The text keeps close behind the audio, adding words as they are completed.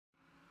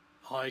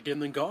Hi again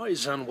then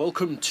guys, and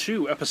welcome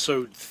to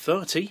episode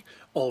 30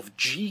 of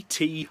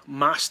GT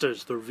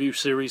Masters, the review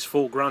series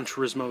for Gran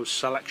Turismo's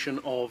selection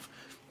of,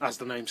 as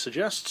the name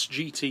suggests,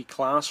 GT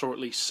class, or at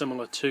least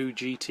similar to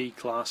GT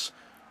class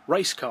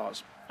race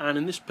cars. And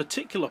in this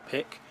particular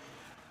pick,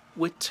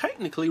 we're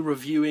technically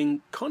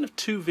reviewing kind of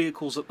two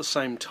vehicles at the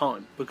same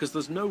time, because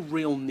there's no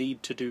real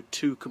need to do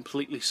two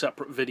completely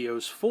separate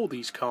videos for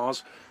these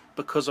cars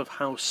because of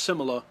how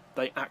similar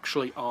they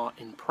actually are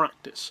in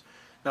practice.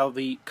 Now,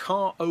 the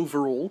car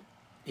overall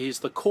is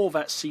the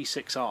Corvette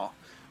C6.R,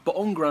 but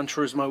on Gran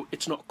Turismo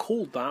it's not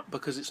called that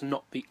because it's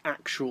not the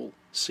actual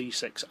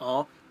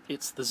C6.R,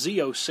 it's the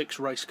Z06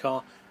 race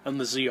car and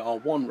the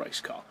ZR1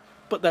 race car,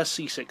 but they're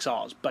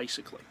C6.Rs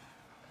basically.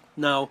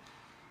 Now,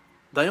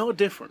 they are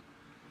different,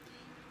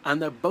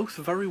 and they're both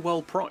very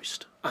well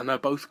priced, and they're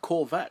both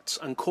Corvettes,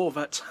 and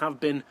Corvettes have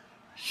been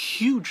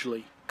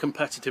hugely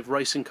competitive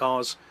racing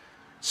cars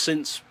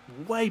since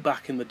way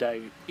back in the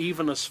day,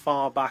 even as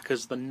far back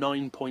as the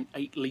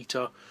 9.8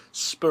 litre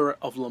Spirit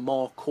of Le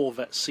Mans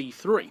Corvette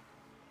C3.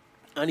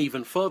 And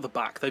even further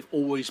back, they've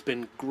always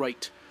been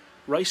great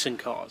racing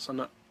cars,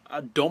 and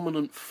a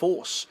dominant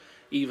force,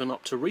 even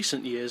up to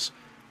recent years,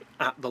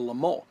 at the Le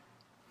Mans.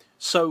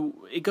 So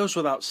it goes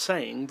without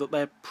saying that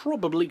they're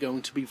probably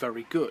going to be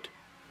very good.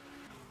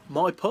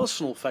 My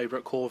personal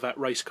favourite Corvette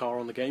race car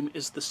on the game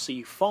is the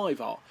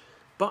C5R.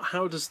 But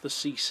how does the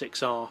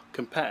C6R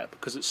compare?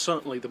 Because it's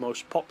certainly the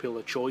most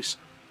popular choice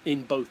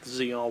in both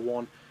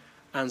ZR1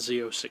 and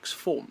Z06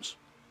 forms.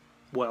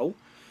 Well,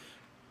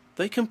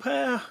 they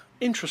compare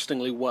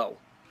interestingly well,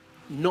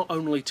 not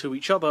only to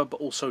each other but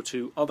also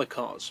to other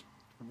cars.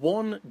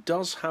 One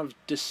does have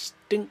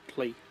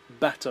distinctly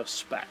better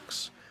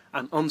specs,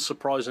 and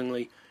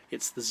unsurprisingly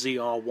it's the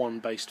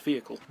ZR1 based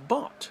vehicle.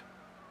 But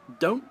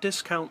don't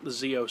discount the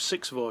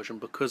Z06 version,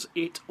 because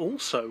it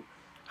also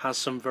has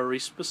some very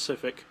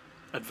specific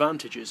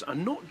advantages,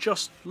 and not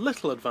just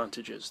little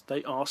advantages,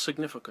 they are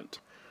significant.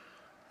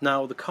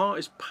 Now, the car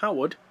is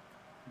powered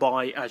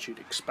by, as you'd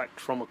expect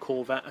from a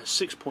Corvette, a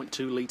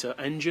 6.2 litre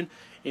engine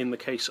in the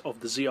case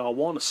of the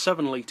ZR1, a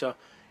 7 litre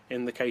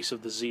in the case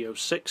of the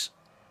Z06,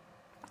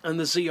 and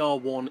the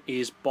ZR1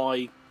 is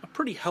by a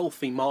pretty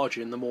healthy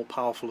margin the more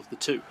powerful of the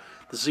two.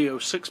 The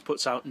Z06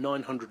 puts out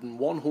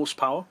 901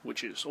 horsepower,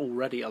 which is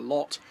already a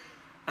lot,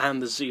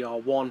 and the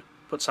ZR1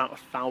 puts out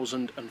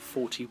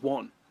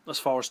 1041. As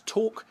far as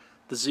torque,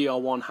 the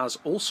ZR1 has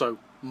also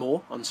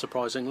more,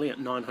 unsurprisingly, at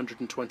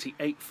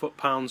 928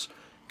 foot-pounds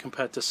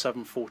compared to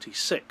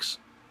 746.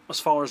 As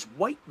far as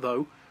weight,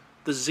 though,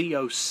 the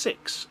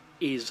Z06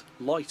 is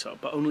lighter,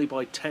 but only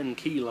by 10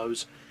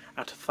 kilos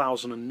at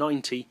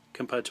 1,090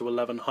 compared to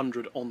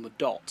 1,100 on the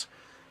dot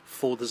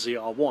for the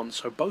ZR1.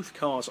 So both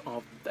cars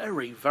are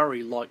very,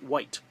 very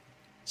lightweight,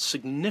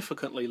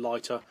 significantly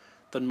lighter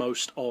than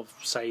most of,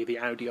 say, the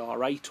Audi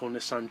R8 or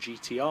Nissan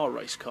GT-R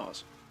race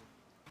cars.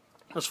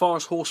 As far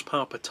as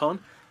horsepower per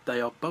tonne,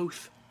 they are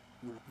both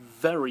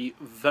very,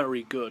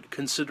 very good,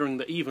 considering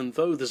that even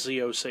though the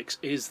Z06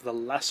 is the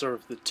lesser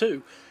of the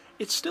two,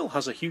 it still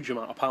has a huge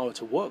amount of power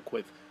to work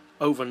with.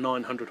 Over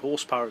 900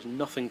 horsepower is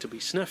nothing to be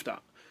sniffed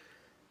at.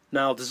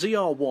 Now, the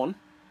ZR1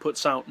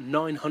 puts out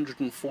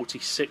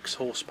 946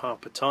 horsepower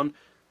per tonne,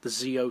 the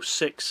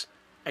Z06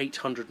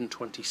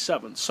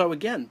 827. So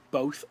again,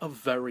 both are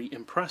very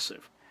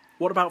impressive.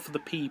 What about for the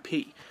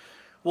PP?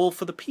 Well,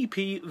 for the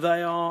PP,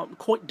 they are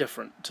quite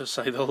different, to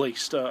say the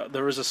least.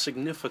 There is a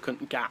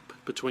significant gap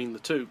between the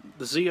two.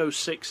 The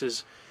Z06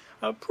 is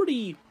a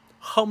pretty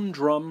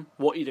humdrum,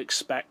 what you'd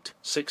expect,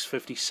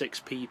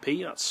 656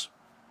 PP. That's,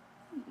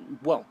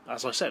 well,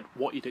 as I said,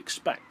 what you'd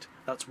expect.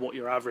 That's what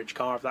your average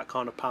car of that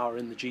kind of power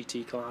in the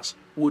GT class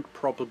would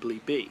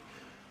probably be.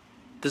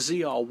 The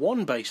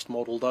ZR1 based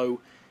model,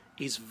 though,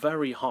 is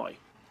very high,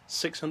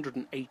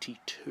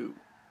 682,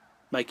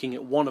 making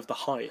it one of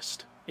the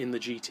highest in the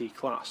GT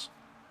class.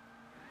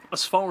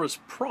 As far as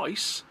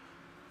price,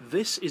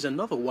 this is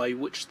another way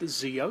which the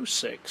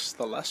Z06,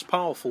 the less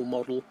powerful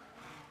model,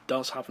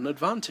 does have an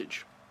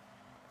advantage.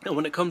 And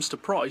when it comes to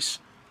price,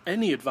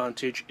 any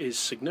advantage is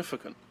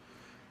significant.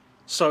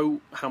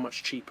 So, how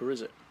much cheaper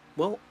is it?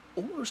 Well,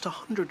 almost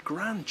 100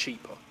 grand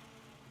cheaper.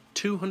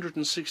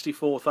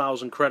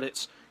 264,000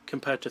 credits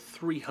compared to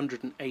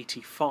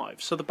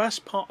 385. So the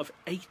best part of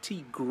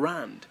 80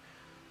 grand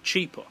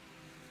cheaper.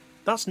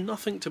 That's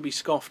nothing to be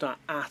scoffed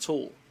at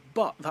all.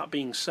 But that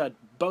being said,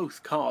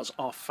 both cars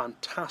are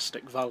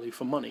fantastic value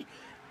for money.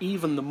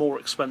 Even the more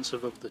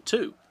expensive of the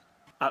two,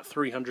 at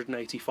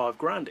 385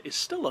 grand, is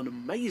still an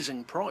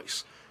amazing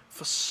price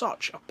for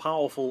such a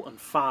powerful and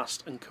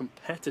fast and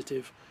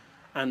competitive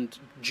and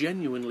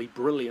genuinely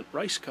brilliant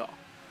race car.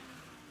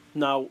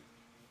 Now,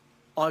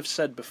 I've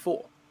said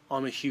before,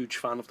 I'm a huge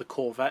fan of the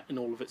Corvette in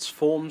all of its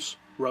forms,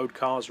 road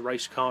cars,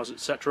 race cars,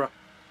 etc.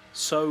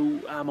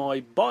 So am I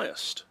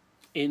biased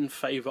in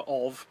favour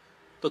of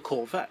the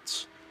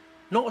Corvettes?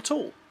 Not at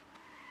all.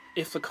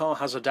 If the car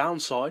has a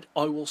downside,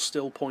 I will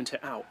still point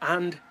it out,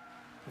 and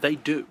they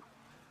do.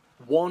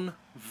 One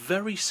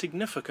very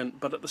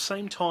significant, but at the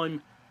same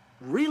time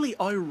really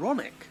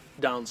ironic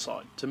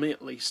downside, to me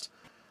at least,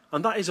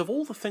 And that is, of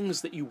all the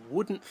things that you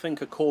wouldn't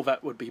think a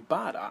Corvette would be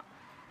bad at,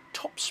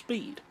 top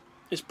speed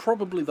is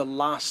probably the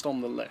last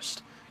on the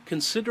list.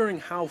 Considering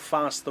how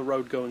fast the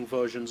road-going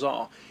versions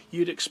are,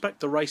 you'd expect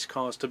the race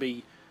cars to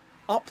be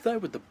up there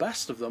with the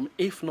best of them,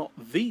 if not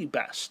the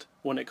best,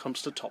 when it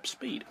comes to top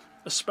speed,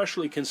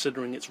 especially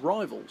considering its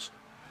rivals.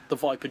 The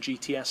Viper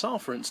GT6.R,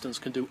 for instance,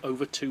 can do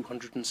over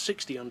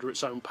 260 under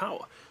its own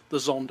power. The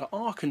Zonda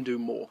R can do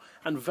more,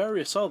 and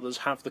various others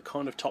have the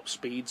kind of top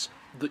speeds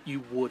that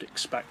you would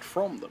expect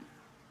from them.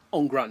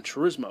 On Gran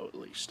Turismo, at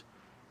least.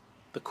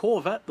 The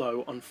Corvette,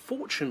 though,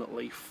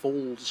 unfortunately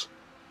falls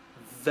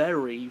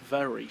very,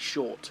 very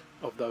short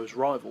of those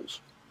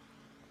rivals.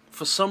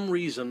 For some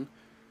reason,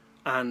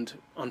 and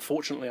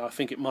unfortunately I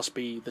think it must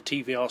be the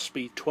TVR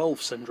Speed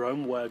 12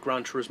 syndrome, where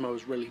Gran Turismo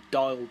has really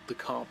dialed the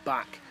car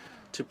back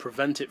to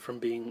prevent it from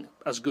being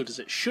as good as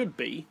it should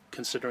be,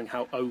 considering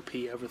how OP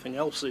everything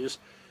else is,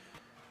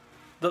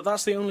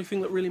 that's the only thing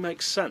that really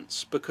makes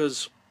sense,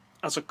 because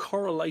as a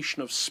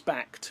correlation of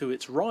spec to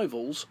its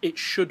rivals, it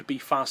should be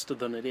faster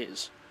than it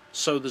is.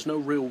 So there's no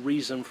real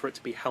reason for it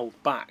to be held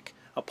back,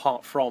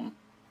 apart from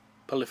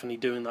Polyphony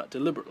doing that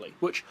deliberately,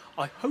 which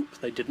I hope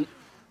they didn't,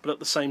 but at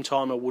the same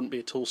time I wouldn't be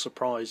at all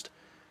surprised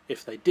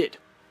if they did.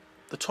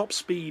 The top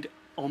speed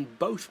on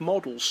both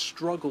models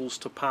struggles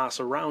to pass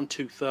around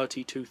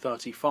 230,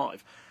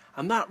 235,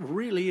 and that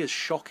really is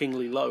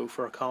shockingly low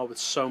for a car with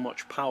so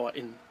much power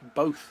in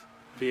both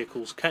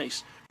vehicles'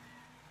 case.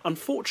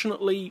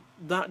 Unfortunately,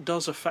 that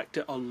does affect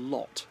it a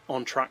lot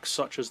on tracks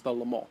such as the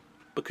Le Mans,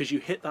 because you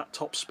hit that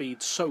top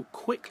speed so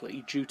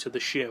quickly due to the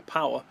sheer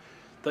power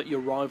that your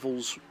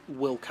rivals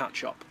will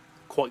catch up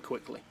quite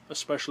quickly,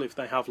 especially if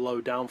they have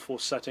low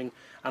downforce setting,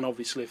 and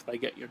obviously if they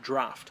get your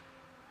draft.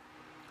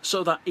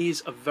 So that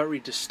is a very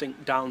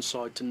distinct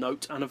downside to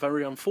note, and a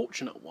very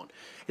unfortunate one.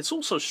 It's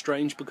also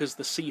strange because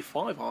the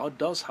C5R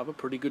does have a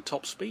pretty good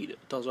top speed. It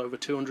does over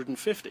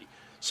 250.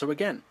 So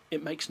again,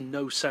 it makes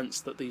no sense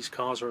that these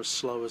cars are as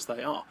slow as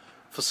they are.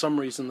 For some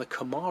reason the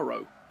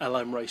Camaro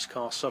LM race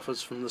car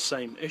suffers from the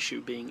same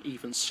issue, being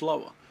even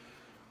slower.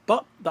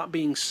 But that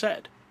being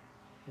said,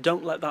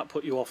 don't let that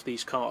put you off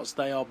these cars.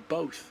 They are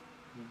both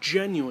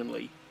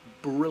genuinely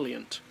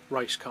brilliant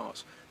race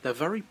cars. They're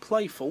very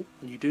playful,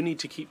 and you do need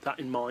to keep that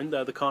in mind.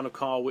 They're the kind of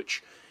car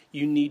which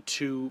you need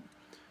to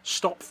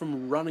stop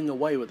from running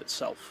away with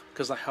itself,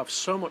 because they have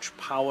so much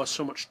power,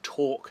 so much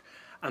torque,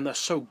 and they're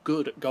so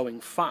good at going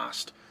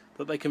fast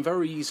that they can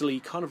very easily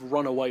kind of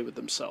run away with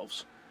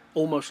themselves.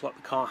 Almost like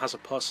the car has a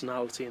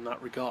personality in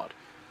that regard.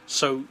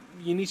 So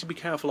you need to be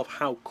careful of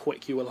how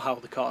quick you allow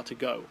the car to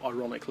go,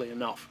 ironically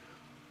enough.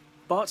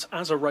 But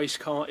as a race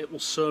car, it will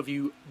serve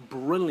you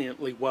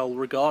brilliantly well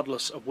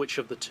regardless of which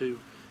of the two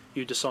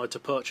you decide to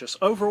purchase.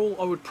 Overall,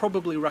 I would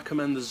probably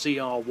recommend the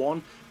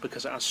ZR1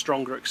 because it has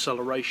stronger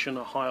acceleration,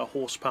 a higher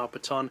horsepower per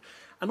tonne,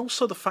 and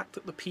also the fact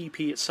that the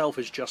PP itself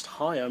is just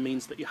higher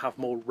means that you have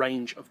more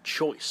range of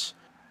choice.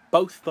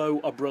 Both,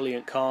 though, are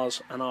brilliant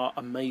cars and are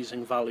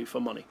amazing value for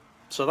money.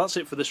 So that's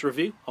it for this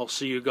review. I'll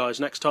see you guys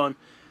next time,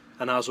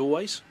 and as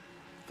always,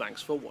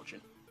 thanks for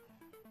watching.